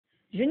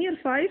Junior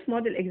 5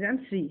 Model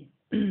Exam 3.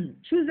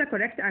 Choose the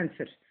correct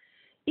answer.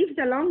 If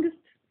the longest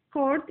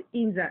chord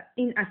in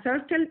a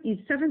circle is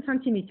 7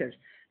 centimeters,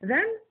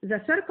 then the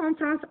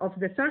circumference of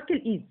the circle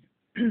is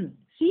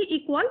C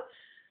equal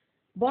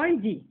by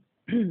D.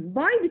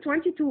 By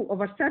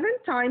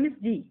 22/7 times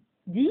D.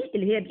 D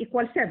اللي هي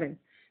equal 7.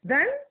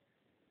 Then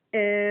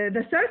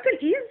the circle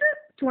is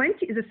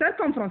 20. The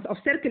circumference of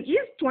circle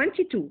is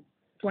 22.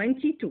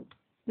 22.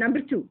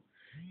 Number 2.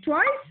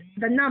 Twice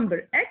the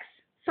number x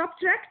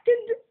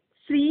subtracted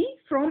 3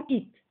 from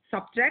it.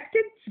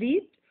 Subtracted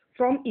 3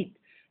 from it.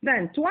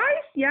 Then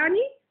twice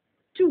يعني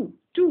 2.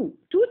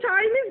 2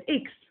 times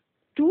x.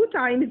 2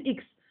 times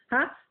x.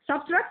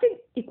 Subtracting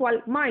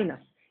equal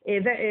minus.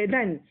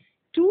 Then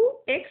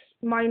 2x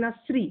minus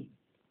 3.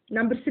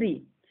 Number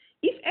 3.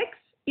 If x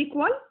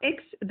equal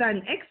x,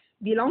 then x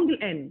belong to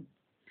n.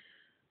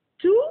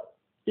 2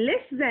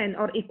 less than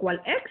or equal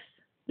x,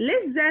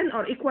 less than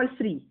or equal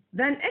 3.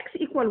 Then x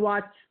equal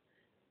what?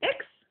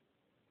 X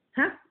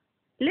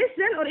less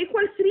than or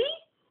equal 3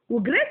 و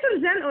greater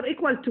than or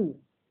equal 2.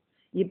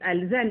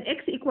 يبقى then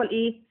x equal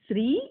ايه؟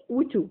 3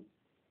 و 2.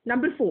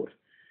 Number 4.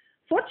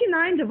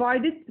 49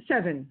 divided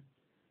 7.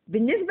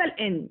 بالنسبة ل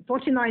n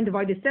 49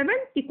 divided 7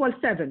 equal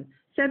 7.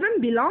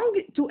 7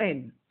 belong to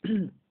n.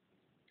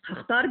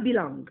 هختار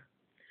belong.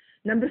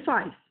 Number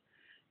 5.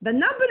 The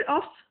number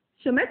of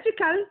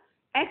symmetrical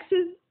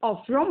axes of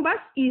rhombus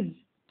is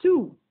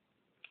 2.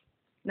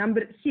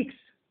 Number 6.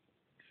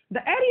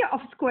 The area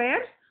of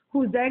square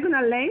whose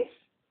diagonal length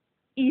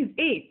is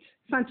 8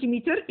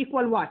 centimeter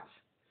equal what?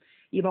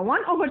 يبقى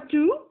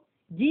 1/2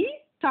 d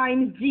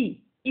times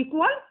d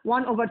equal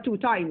 1/2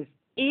 times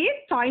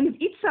 8 times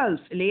itself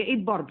اللي هي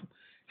 8 برضه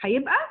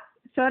هيبقى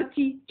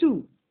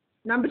 32.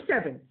 Number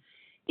 7.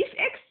 If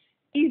x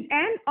is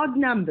an odd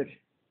number,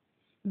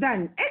 then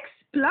x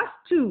plus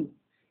 2.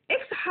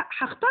 x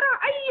هخترع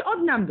أي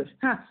odd number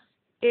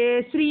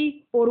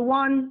 3 or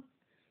 1.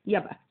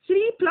 يبقى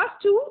 3 plus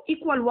 2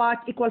 equal what?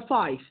 Equal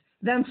 5.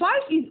 Then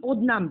 5 is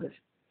odd number.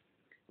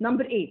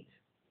 Number 8.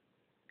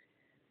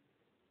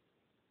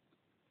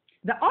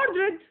 The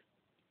ordered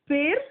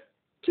pair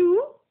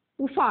 2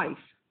 و 5.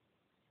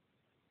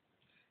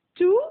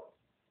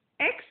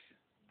 2x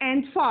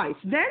and 5.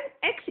 Then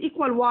x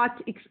equal what?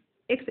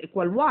 X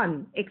equal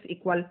 1. X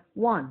equal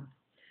 1.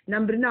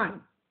 Number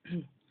 9.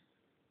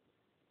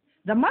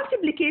 The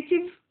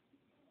multiplicative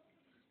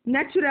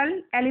natural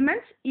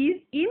element is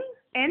in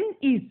n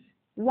is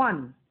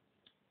 1.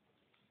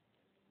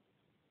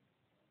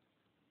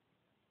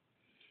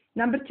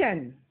 Number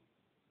 10.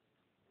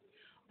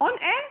 On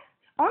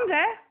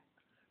the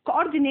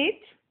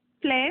coordinate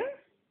plane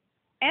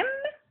m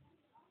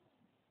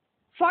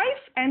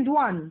 5 and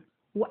 1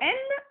 و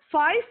n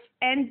 5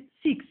 and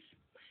 6.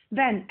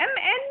 Then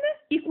mn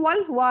equal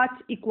what?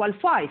 Equal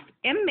 5.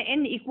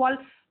 mn equal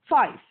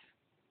 5.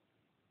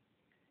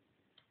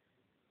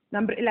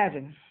 Number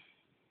 11.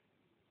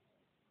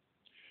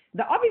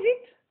 The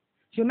opposite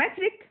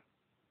geometric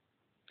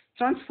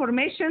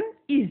transformation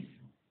is.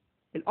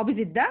 The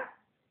opposite ده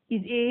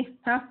is a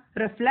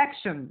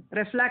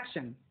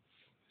reflection.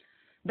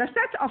 The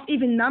set of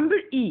even number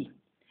E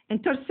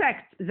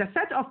intersect the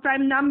set of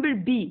prime number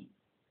B.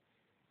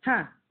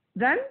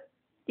 Then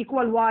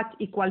equal what?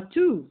 Equal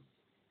 2.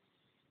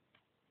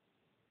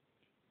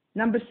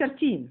 Number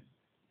 13.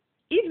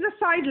 If the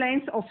side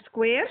length of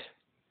square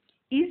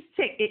is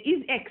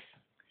x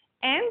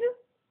and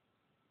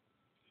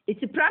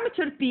its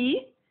parameter p,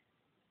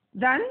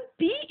 then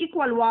p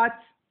equal what?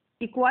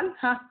 Equal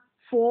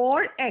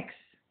 4x.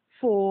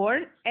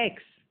 4x.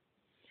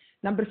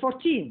 Number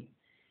 14.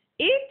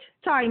 8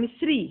 times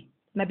 3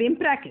 ما بين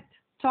bracket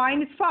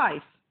times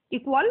 5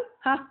 equal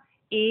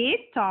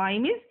 8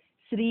 times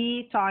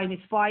 3 times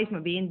 5 ما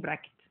بين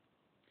bracket.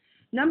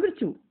 Number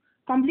 2.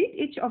 Complete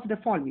each of the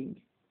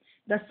following.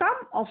 The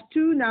sum of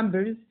two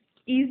numbers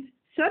is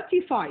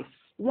 35.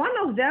 One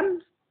of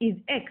them is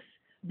x.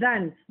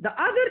 Then the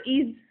other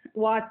is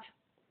what?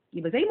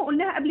 يبقى زي ما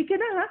قلناها قبل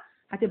كده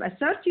هتبقى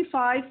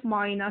 35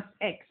 minus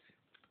x.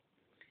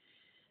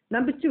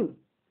 Number 2.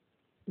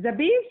 The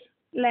base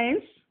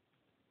length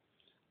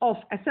of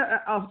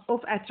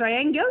a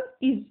triangle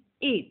is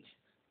 8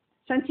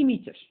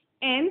 centimeters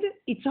and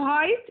its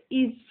height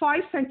is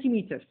 5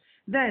 centimeters.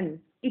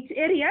 Then its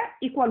area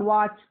equal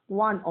what?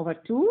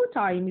 1/2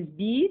 times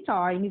b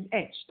times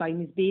h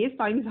times base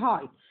times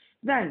height.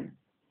 Then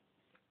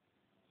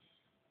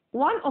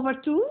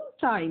 1/2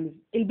 times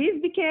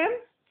البيز بكام؟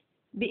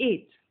 ب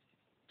 8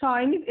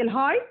 times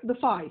الهايت ب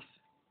 5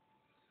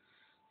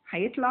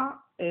 هيطلع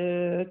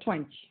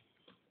 20.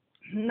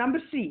 Number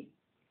 3.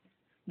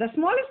 The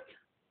smallest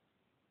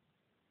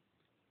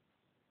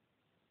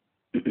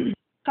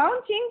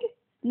counting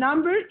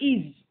number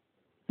is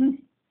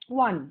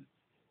 1.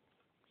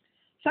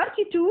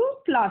 32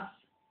 plus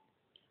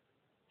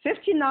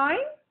 59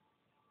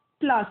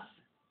 plus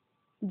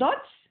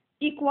dots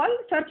equal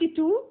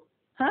 32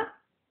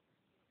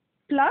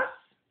 plus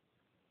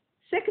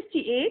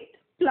 68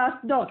 plus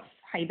dots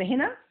هيبقى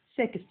هنا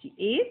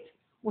 68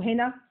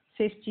 وهنا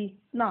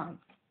 59.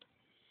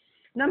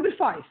 Number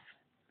 5.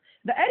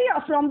 The area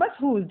of rhombus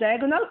whose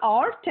diagonal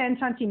are 10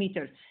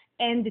 centimeter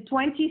and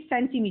 20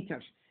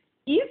 centimeter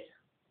is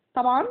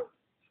طبعا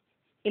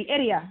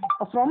الاريا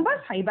of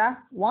rhombus هيبقى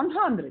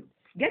 100.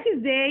 جت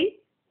ازاي؟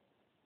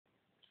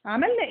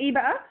 عملنا ايه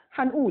بقى؟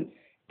 هنقول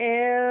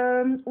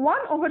 1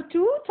 over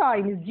 2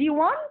 times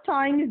D1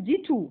 times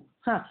D2.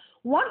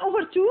 1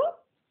 over 2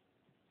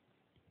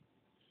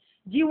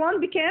 D1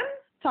 became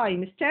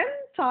times 10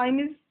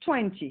 times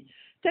 20.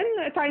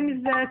 10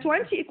 times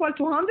 20 equal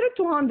 200.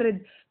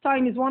 200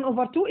 times 1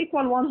 over 2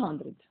 equal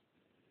 100.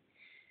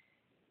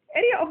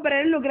 Area of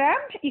parallelogram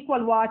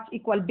equal what?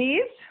 Equal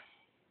base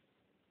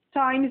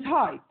times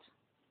height.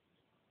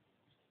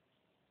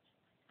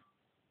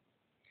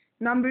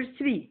 Number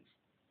 3.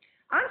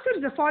 Answer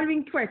the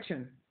following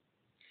question.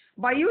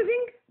 By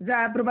using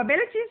the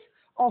probabilities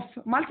of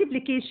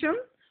multiplication,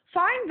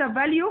 find the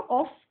value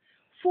of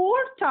 4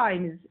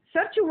 times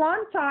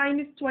 31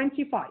 times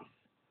 25.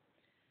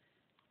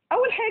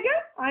 أول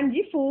حاجة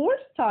عندي 4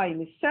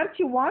 times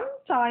 31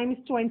 times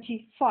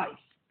 25.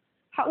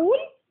 هقول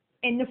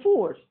إن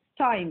 4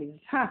 times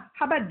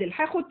هبدل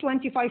هاخد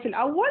 25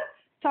 الأول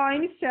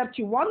times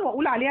 31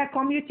 وأقول عليها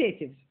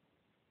commutative.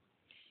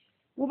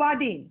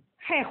 وبعدين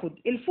هاخد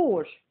ال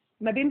 4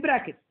 ما بين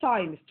bracket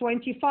times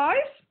 25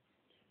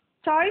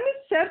 times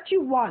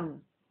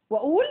 31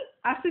 وأقول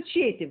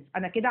associative.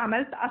 أنا كده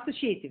عملت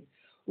associative.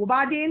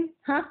 وبعدين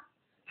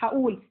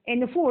هقول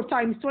إن 4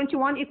 times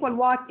 21 equal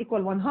what?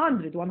 Equal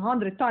 100.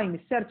 100 times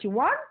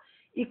 31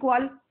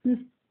 equal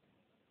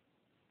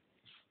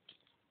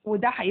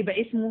وده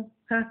هيبقى اسمه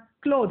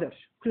closer.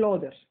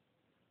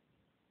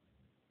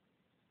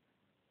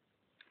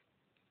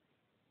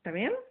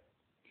 تمام؟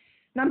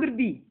 Number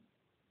B.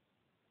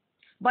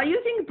 By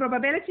using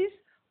probabilities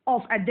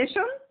of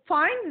addition,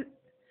 find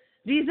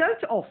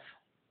result of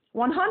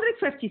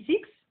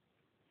 156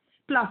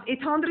 plus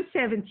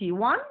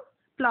 871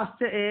 plus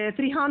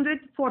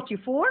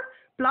 344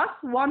 plus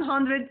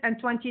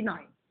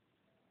 129.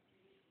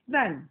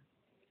 Then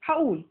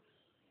هقول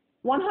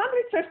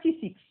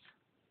 156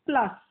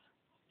 plus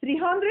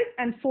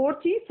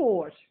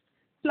 344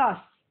 plus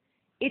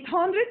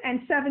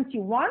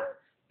 871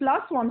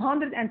 plus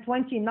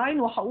 129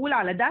 وهقول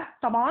على ده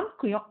طبعا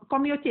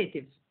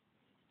commutative.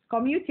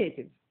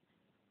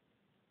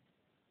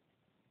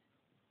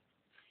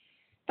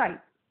 طيب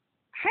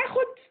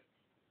هاخد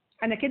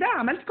انا كده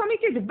عملت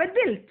commutative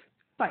بدلت.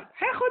 طيب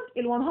هاخد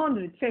ال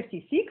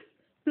 156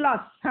 plus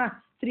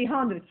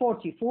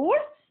 344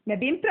 ما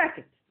بين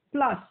bracket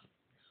plus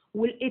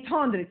وال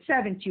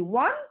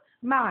 871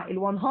 مع ال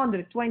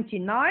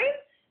 129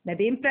 ما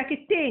بين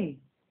bracket تاني.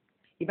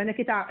 يبقى انا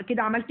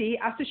كده عملت ايه؟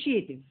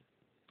 associative.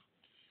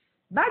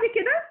 بعد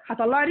كده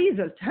هطلع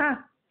result.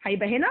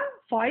 هيبقى هنا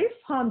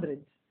 500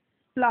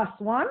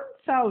 plus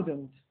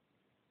 1000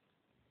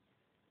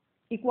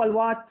 equal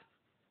what?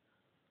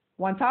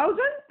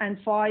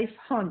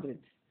 1500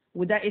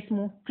 وده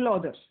اسمه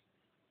closer.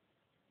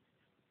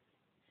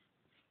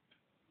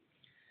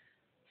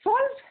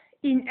 Solve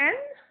in n.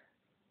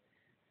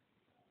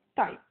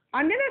 طيب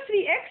عندنا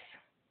 3x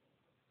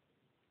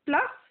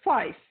plus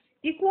 5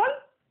 equal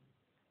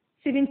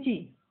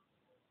 17.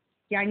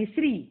 يعني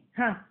 3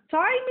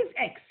 times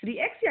x.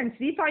 3x يعني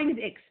 3 times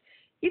x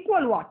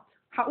equal what?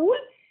 هقول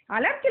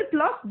علامة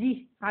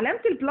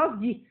البلس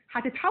دي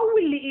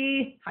هتتحول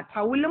لإيه؟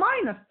 هتتحول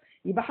لماينس.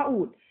 يبقى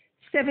هقول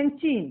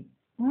 17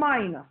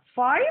 minus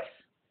 5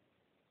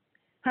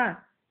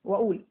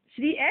 وأقول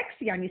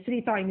 3x يعني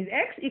 3 times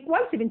x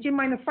equal 17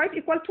 minus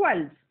 5 equal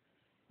 12.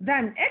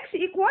 Then x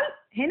equal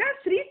هنا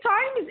 3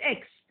 times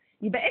x.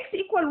 يبقى x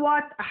equal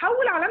what?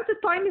 أحول علامة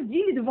التايمز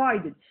دي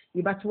لdivided.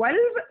 يبقى 12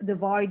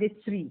 divided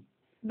 3.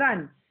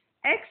 Then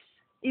x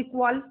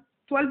equal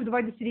 12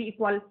 divided 3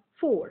 equal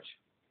 4.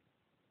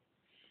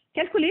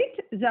 Calculate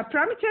the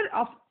parameter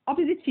of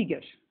opposite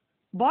figure.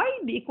 By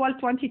b equal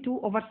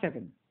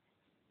 22/7.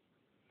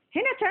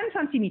 هنا 10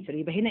 centimeter.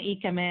 يبقى هنا ايه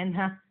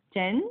كمان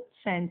 10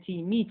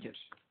 centimeter.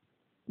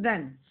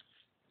 Then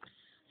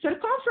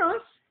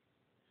circumference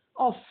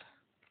of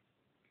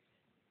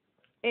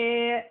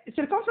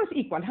circumference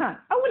equal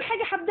أول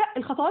حاجة هبدأ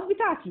الخطوات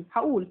بتاعتي.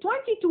 هقول 22/7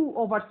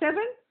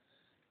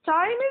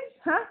 times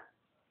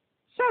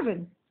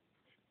 7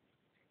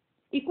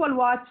 equal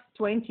what?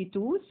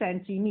 22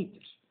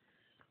 centimeter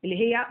اللي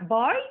هي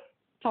by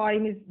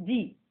times d.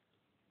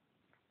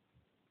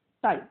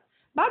 طيب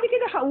بعد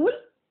كده هقول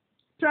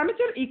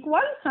parameter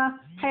equal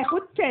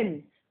هاخد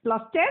 10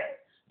 plus 10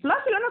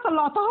 plus اللي أنا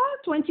طلعتها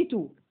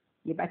 22.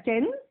 يبقى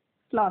 10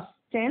 plus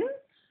 10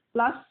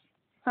 plus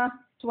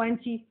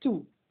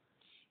 22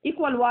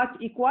 equal what?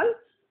 Equal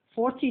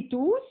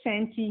 42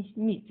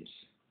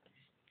 centimeters.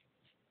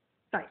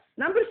 طيب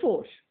number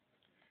 4.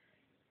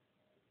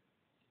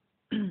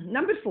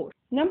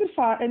 number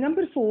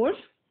 4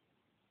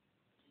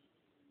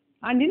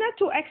 عندنا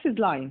 2 axis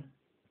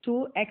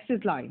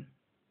line.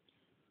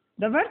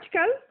 The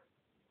vertical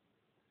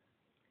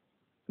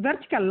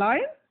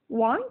line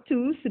 1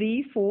 2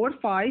 3 4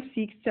 5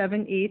 6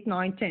 7 8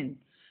 9 10.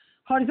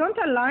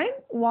 Horizontal line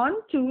 1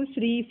 2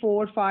 3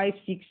 4 5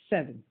 6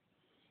 7.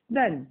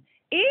 Then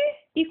A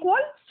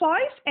equal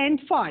 5 and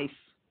 5.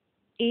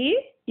 A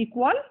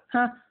equal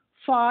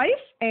 5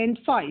 and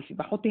 5.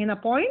 يبقى احط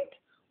هنا point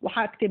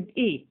وهكتب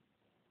A.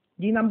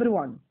 دي number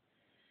 1.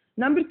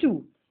 number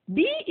 2 B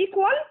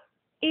equal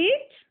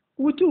 8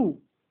 و2.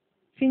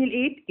 فين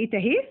ال 8؟ 8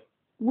 اهي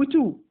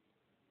و2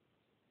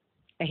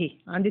 اهي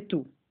عند ال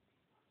 2.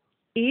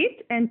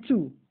 8 and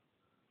 2.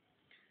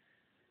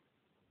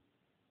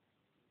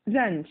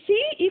 Then C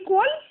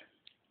equal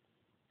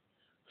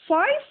 5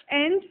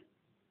 and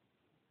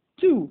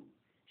 2.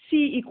 C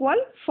equal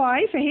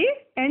 5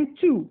 اهي and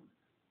 2.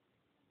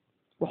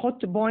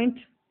 واحط point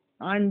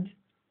عند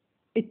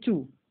ال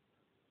 2.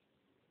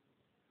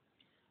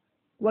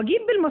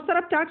 واجيب بالمسطره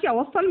بتاعتي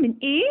اوصل من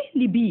A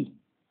ل B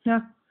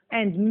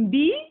and من B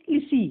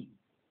ل C.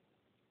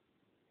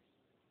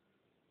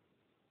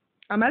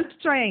 عملت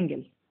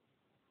triangle.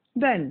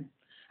 then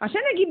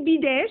عشان اجيب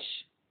B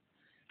داش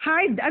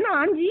هعد انا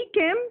عندي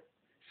كام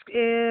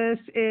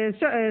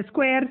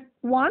سكوير؟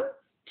 1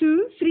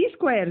 2 3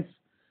 سكويرز.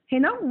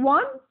 هنا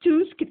 1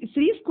 2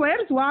 3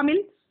 سكويرز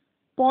واعمل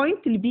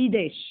بوينت لبي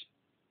داش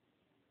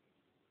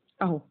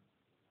اهو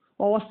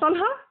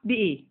واوصلها ب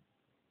A.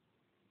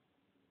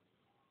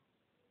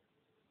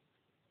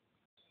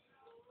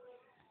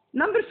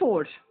 نمبر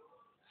 4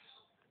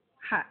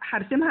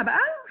 هرسمها بقى.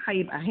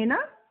 هيبقى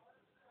هنا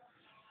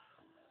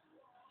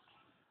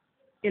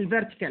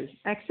الفيرتيكال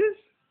اكسس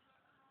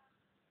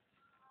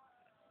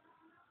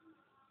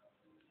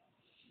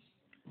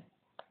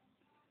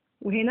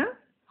وهنا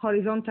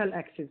horizontal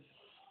axis.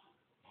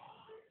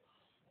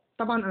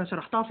 طبعا انا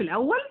شرحتها في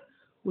الاول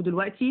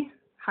ودلوقتي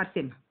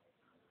هرسمها.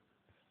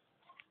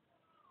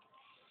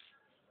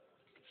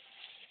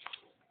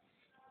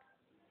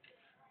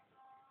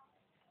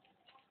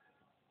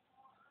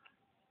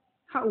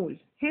 هقول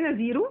هنا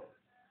 0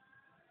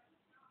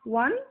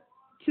 1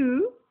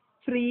 2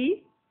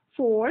 3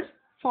 4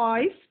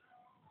 5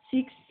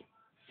 6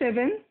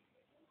 7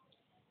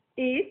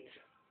 8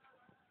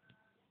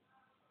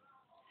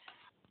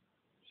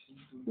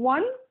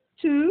 1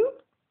 2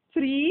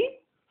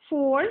 3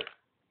 4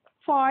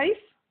 5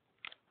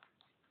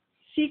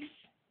 6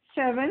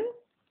 7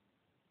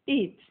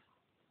 8.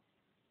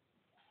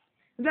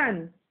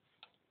 then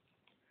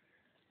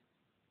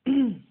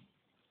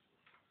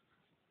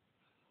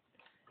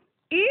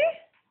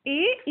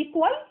A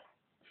equal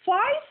 5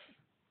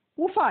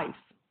 و5.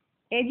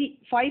 ادي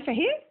 5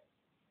 اهي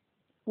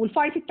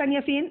وال5 الثانيه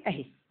فين؟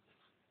 اهي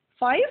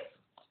 5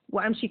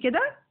 وامشي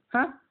كده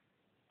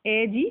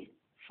ادي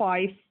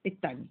 5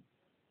 الثانيه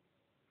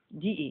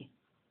دي ايه.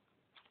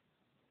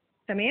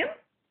 تمام.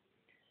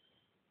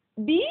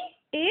 B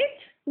 8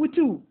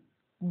 و2.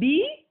 B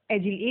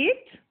ادي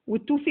ال8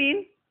 وال2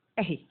 فين؟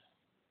 اهي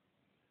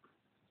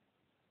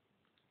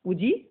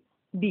ودي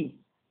B.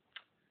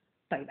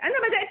 طيب انا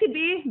بدات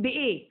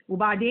بايه؟ A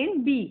وبعدين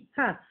B.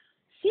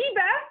 C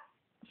بقى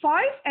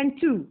 5 and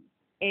 2.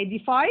 ادي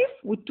 5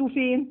 وال2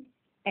 فين؟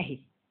 اهي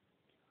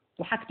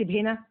وهكتب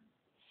هنا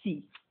C.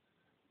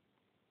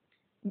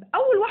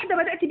 اول واحده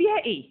بدات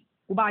بيها A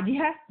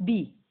وبعديها B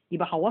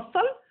يبقى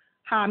هوصل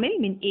هعمل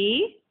من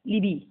A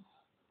ل B.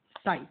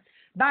 طيب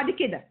بعد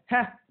كده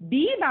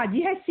B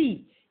بعديها C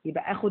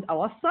يبقى اخد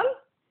اوصل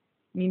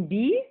من B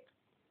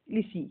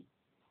ل C.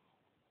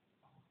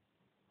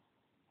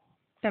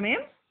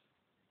 تمام.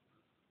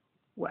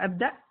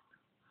 وابدا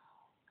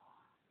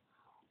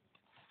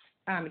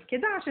اعمل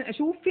كده عشان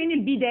اشوف فين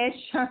البي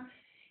داش.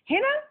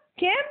 هنا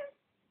كام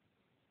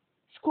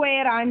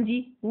سكوير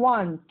عندي؟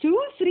 1 2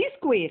 3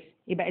 سكوير.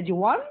 يبقى دي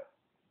 1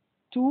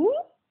 2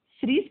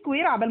 3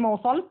 سكوير عبال ما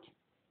وصلت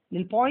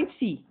للبوينت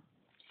سي.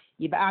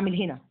 يبقى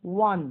اعمل هنا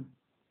 1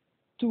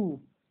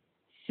 2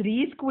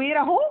 3 سكوير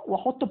اهو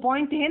واحط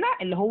بوينت هنا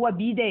اللي هو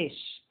بي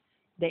داش.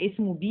 ده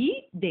اسمه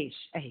بي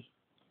داش اهي.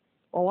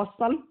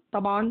 واوصل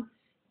طبعا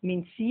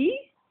من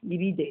سي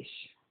لبي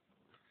داش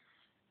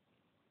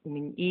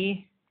ومن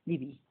A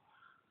لB.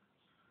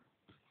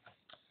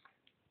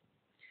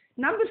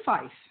 نمبر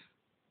 5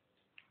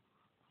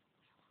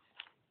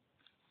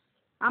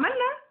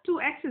 عملنا 2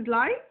 axis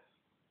line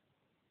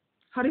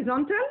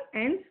horizontal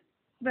and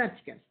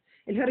vertical.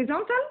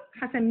 الهوريزونتال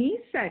هسميه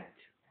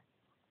set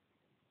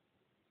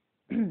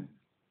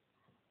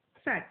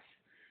set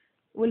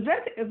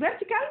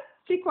والvertical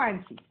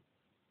frequency.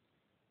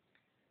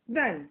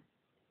 then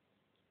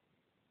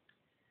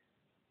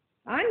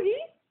عندي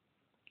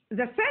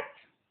the set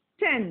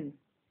 10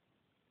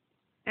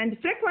 and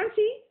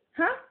frequency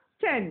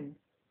 10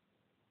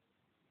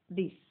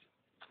 this.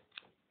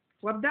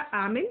 وابدا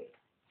اعمل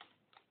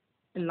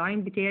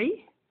اللاين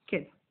بتاعي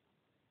كده.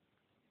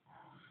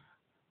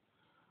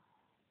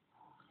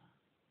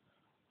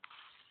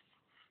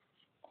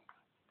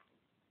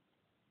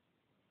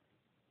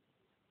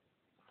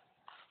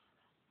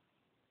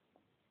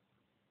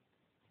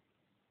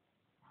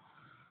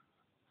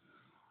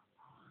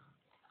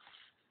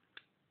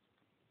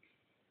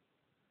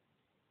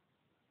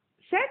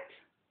 set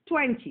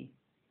 20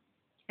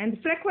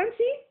 and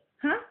frequency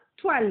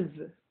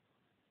 12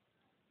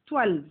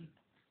 12.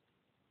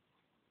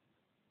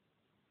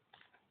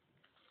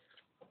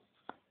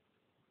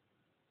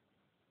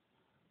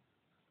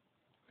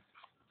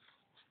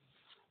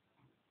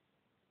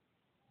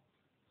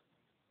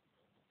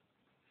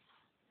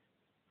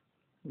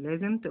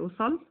 لازم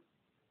توصل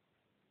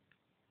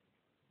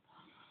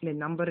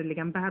للنمبر اللي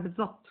جنبها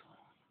بالظبط،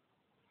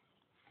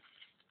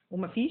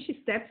 ومفيش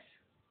ستيبس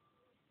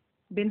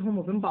بينهم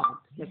وبين بعض،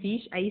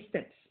 مفيش اي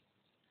ستيبس.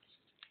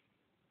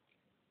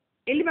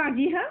 اللي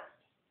بعديها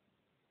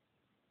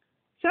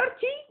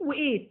 30 و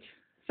 8،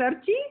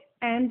 30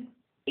 and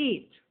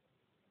 8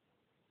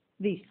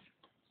 this.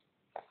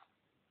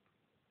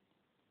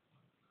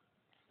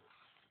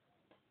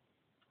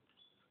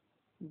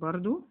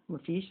 برضو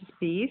مفيش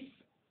سبيس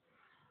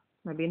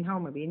ما بينها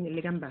وما بين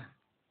اللي جنبها.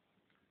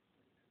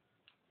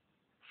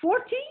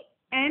 40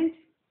 and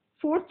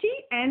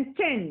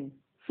 10،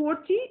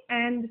 40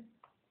 and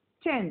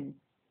 10،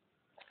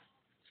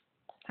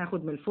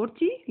 هاخد من 40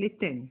 لل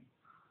 10.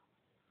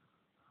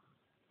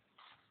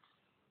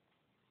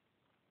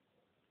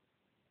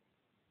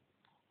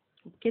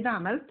 كده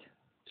عملت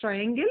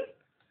triangle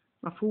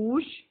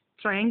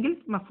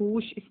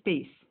مفهوش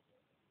سبيس.